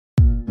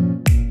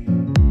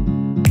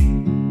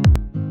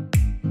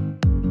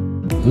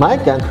My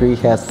country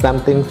has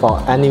something for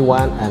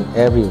anyone and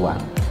everyone.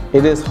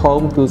 It is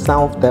home to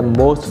some of the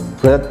most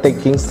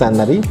breathtaking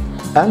scenery,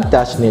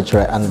 untouched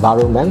natural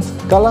environments,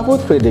 colorful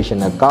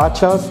traditional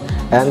cultures,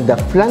 and the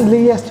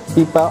friendliest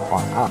people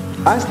on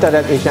earth. I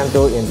started Asian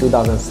Tour in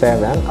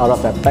 2007 out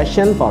of a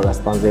passion for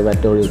responsible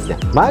tourism.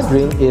 My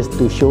dream is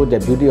to show the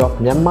beauty of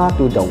Myanmar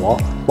to the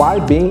world while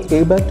being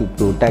able to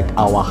protect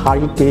our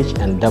heritage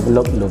and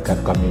develop local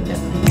communities.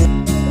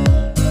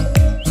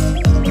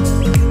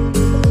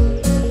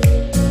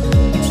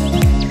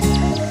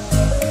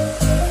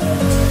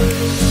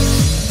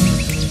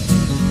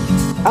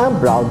 I'm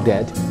proud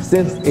that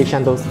since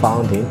Asian Tour's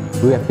founding,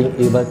 we have been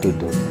able to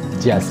do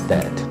just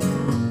that.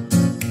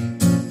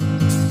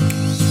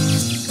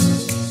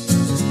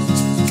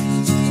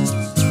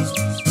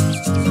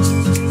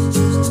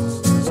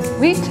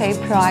 We take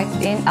pride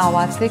in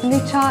our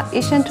signature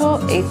Asian Tour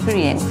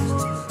experience.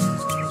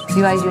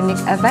 Your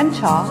unique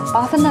adventure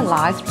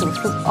personalized to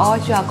suit all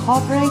your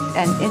corporate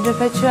and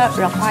individual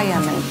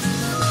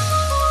requirements.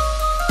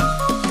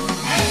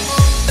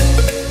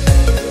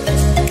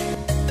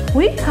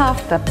 We have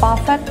the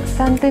perfect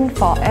something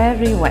for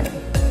everyone.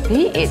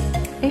 Be it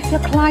if your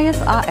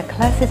clients are a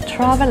classic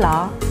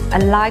traveler, a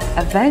light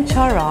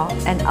adventurer,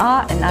 an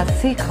art and art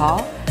seeker,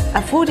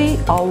 a foodie,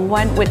 or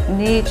one with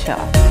nature.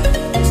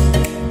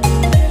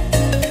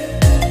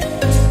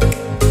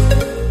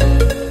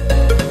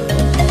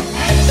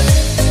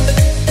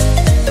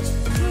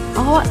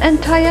 Our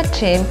entire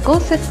team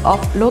consists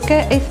of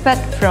local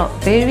experts from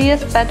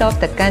various parts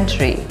of the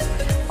country,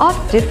 of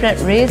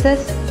different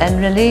races and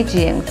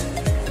religions.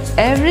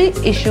 Every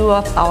issue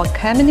of our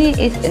company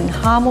is in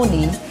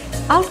harmony.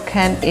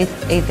 Outcome is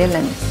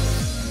excellent.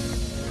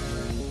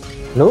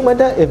 No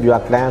matter if your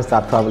clients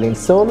are traveling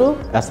solo,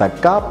 as a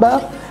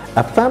couple,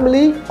 a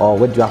family, or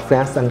with your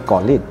friends and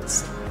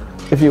colleagues.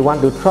 If you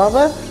want to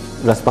travel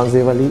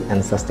responsibly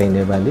and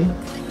sustainably,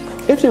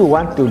 if you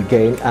want to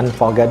gain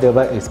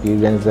unforgettable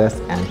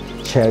experiences and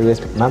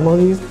cherished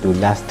memories to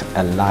last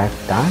a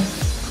lifetime,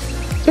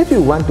 if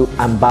you want to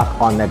embark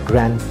on a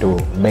grand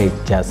tour made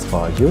just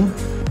for you,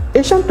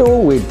 Asian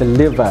Tour will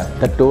deliver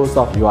the tours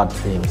of your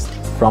dreams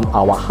from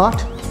our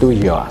heart to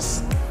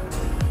yours.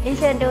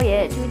 Asian Tour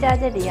ရဲ့ထူးခြား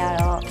ချက်တွေက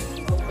တော့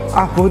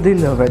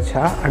affordable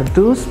voucher and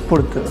those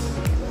products.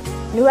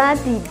 Nu are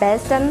the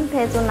best and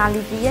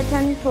personality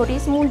and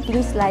tourism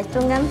design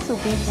tungan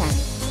subitan.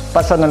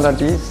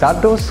 Personality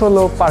Zato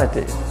Solo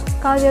Party.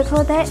 高月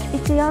口袋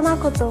必要な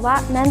こと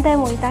は何で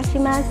もいたし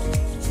ます。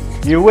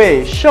一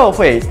为社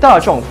会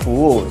大众服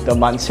务的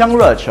满腔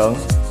热诚。